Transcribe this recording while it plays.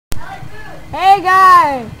Hey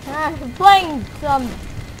guys, I'm playing some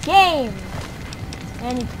game,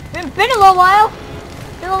 and it's been a little while.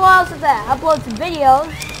 It's been a little while since I uploaded some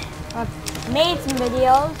videos, or made some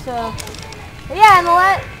videos. So yeah, in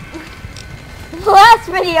the last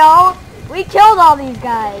video, we killed all these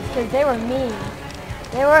guys because they were mean.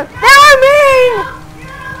 They were mean.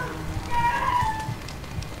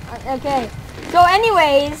 Okay. So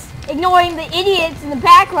anyways, ignoring the idiots in the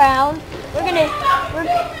background, we're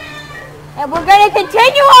gonna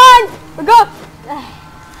continue on. We're going.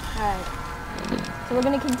 Alright. So we're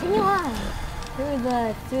gonna continue on through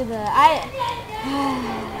the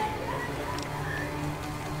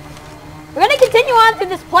we're gonna continue on through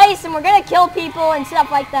this place, and we're gonna kill people and stuff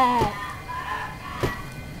like that.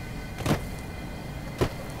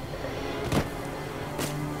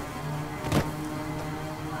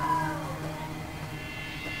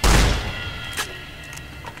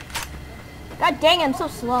 God dang it, I'm so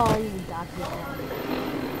slow. I usually dock this.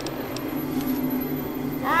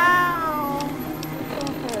 Ow.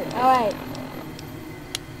 So hurt. Alright.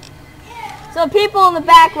 So people in the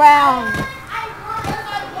background.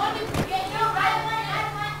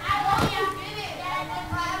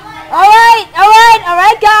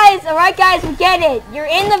 Alright guys, we get it. You're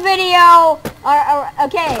in the video.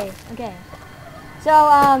 Okay. So,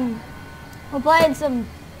 we're playing some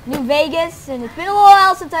New Vegas, and it's been a little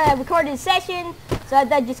while since I recorded a session, so I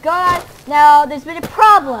thought just go on. Now, there's been a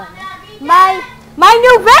problem. My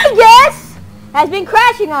New Vegas has been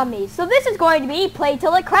crashing on me, so this is going to be play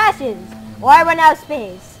till it crashes, or I run out of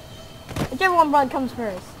space. Whichever one comes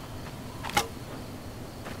first.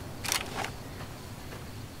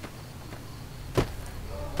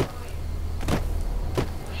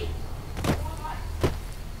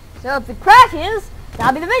 So if it crashes,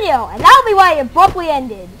 that'll be the video, and that'll be why it abruptly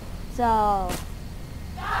ended. So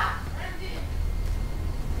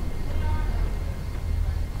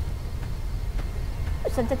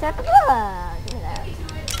give me that.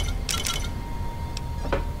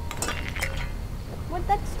 Where'd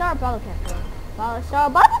that star bottle cap go? Star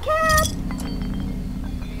bottle cap!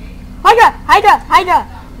 Hydra!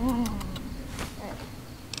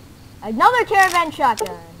 Another caravan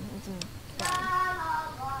shotgun.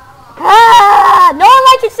 No one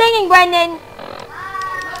likes your singing, Brendan.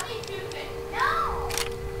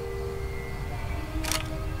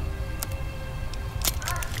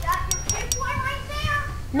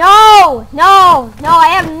 No, I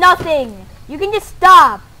have nothing. You can just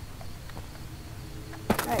stop.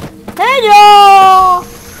 Right. Hello!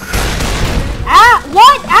 Ah,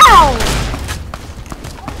 what? Ow!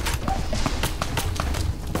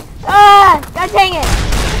 Ah, God dang it.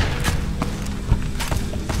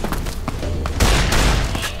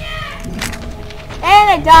 And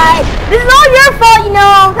I died. This is all your fault, you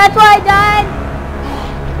know. That's why I died.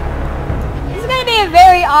 This is going to be a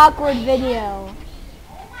very awkward video.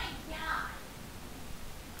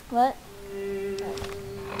 What?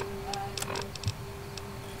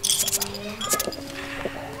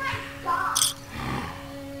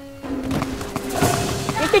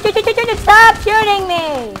 Stop shooting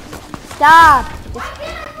me! Stop!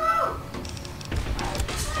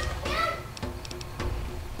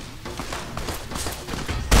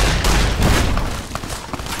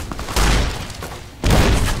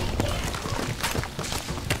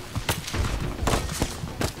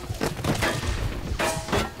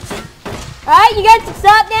 Alright, you guys can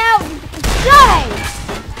stop now. Die!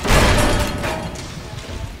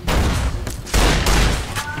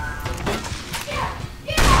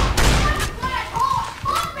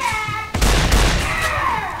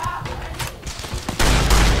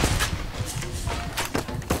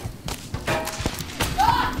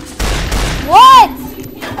 What?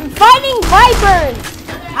 I'm fighting vipers!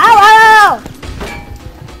 Ow!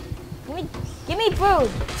 Give me food.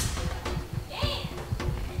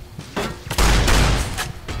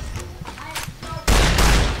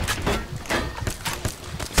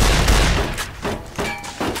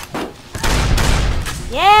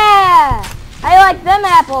 Yeah! I like them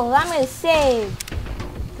apples. I'm gonna save.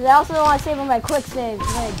 Because I also don't want to save on my quick save.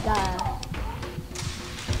 I'm gonna die.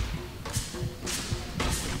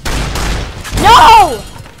 No!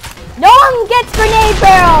 No one gets grenade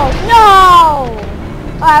barrels! No!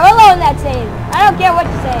 Alright, we're loading that save. I don't care what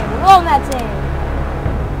you say. We're loading that save.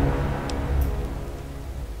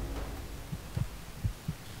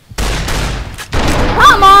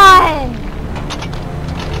 Come on!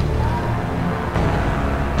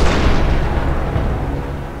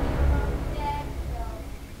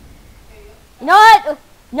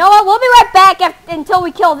 You know what? We'll be right back until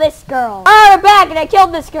we kill this girl. Alright, we're back, and I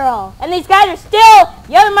killed this girl. And these guys are still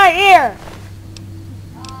yelling in my ear.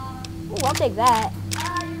 Ooh, I'll take that.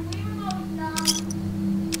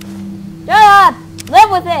 Shut up!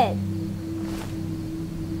 Live with it!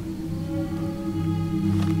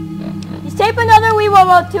 Just tape another Wii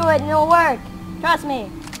remote to it and it'll work. Trust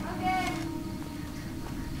me. Okay.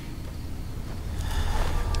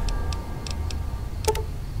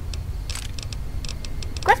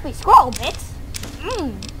 Crispy scroll bits.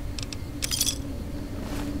 Mmm.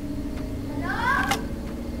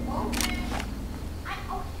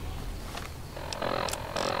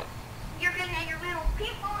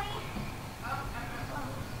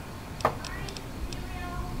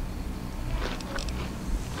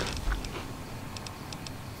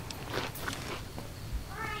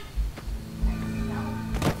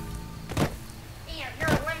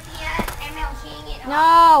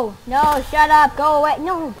 No, no, shut up, go away.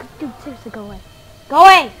 No, dude, seriously, go away. Go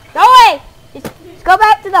away, go away. Just go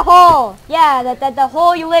back to the hole. Yeah, the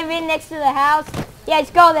hole you live in next to the house. Yeah,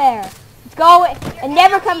 just go there. Just go away and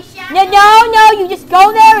never come. No, you just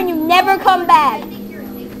go there and you never come back.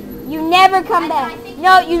 You never come back.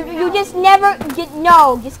 No, you just never.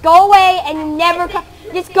 No, just go away and you never come.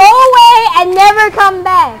 Just go away and never come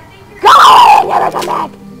back. Go away and never come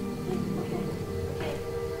back.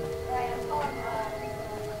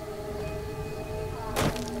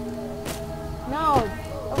 No.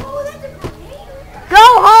 Go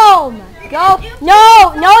home. Go.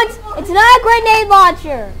 No, it's not a grenade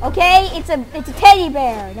launcher. Okay, it's a teddy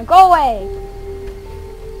bear. Now go away.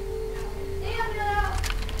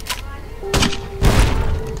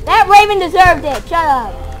 That Raven deserved it. Shut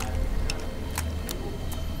up.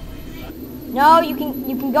 No, you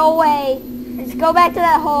can go away. Just go back to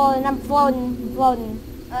that hole, and I'm floating.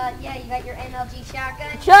 Yeah, you got your MLG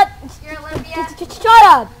shotgun. You're Olympia. Shut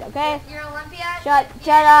up, okay? You're Olympia. Shut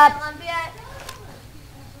up. Olympia.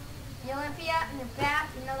 You're Olympia in your back.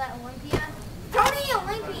 You know that Olympia? Tony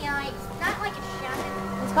Olympia. It's not like a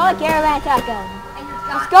shotgun. It's called a caravan shotgun. And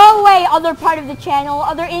Just go away, other part of the channel,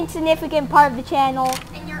 other insignificant part of the channel.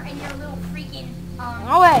 And your little freaking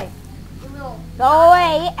Go away. Your little. Go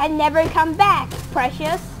away and never come back,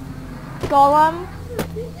 precious. Golem.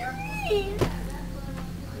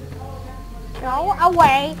 Go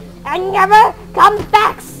away and never come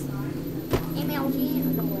back.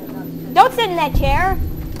 MLG. Don't sit in that chair.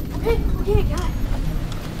 Okay, got it.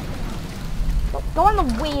 Go on the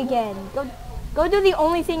Wii again. Go do the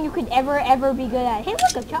only thing you could ever be good at. Hey,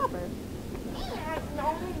 look, a chopper.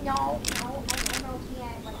 No, MLG,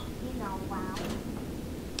 wow.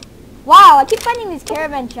 Wow, I keep finding these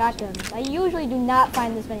caravan shotguns. I usually do not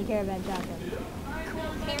find this many caravan shotguns.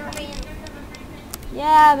 Cool caravan.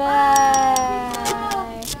 Yeah,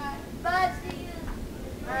 bye. But,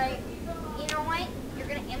 alright, you know what? You're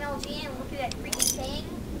gonna MLG and look at that freaking thing.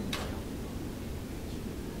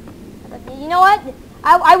 You know what?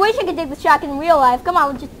 I wish I could take the shotgun in real life. Come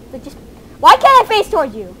on, just. Why can't I face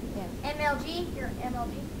towards you? Yeah. MLG, you're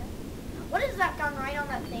MLG. What is that gun right on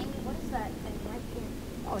that thing? What is that thing right here?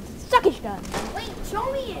 Oh, it's a suckish gun. Wait,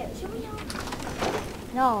 show me it. Show me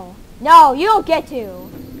how. No, you don't get to.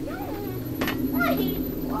 What?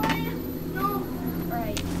 No.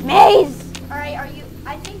 Alright. Maze. Alright, are you?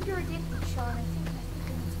 I think you're addicted, Sean. I think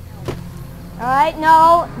you need some help. Alright,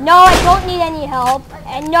 no, I don't need any help.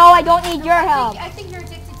 And no, I don't need your help. I think you're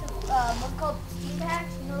addicted to what's called steam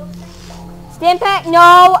packs. You know those things? Stim pack?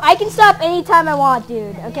 No, I can stop anytime I want,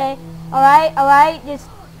 dude. Okay? Alright, just.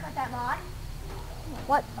 Got that mod?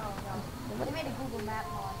 What? Oh no. They made a Google Map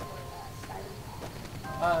mod for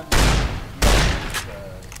Skyrim.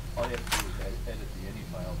 All you have to do is edit the INI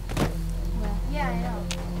file. Yeah, I know.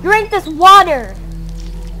 Drink this water.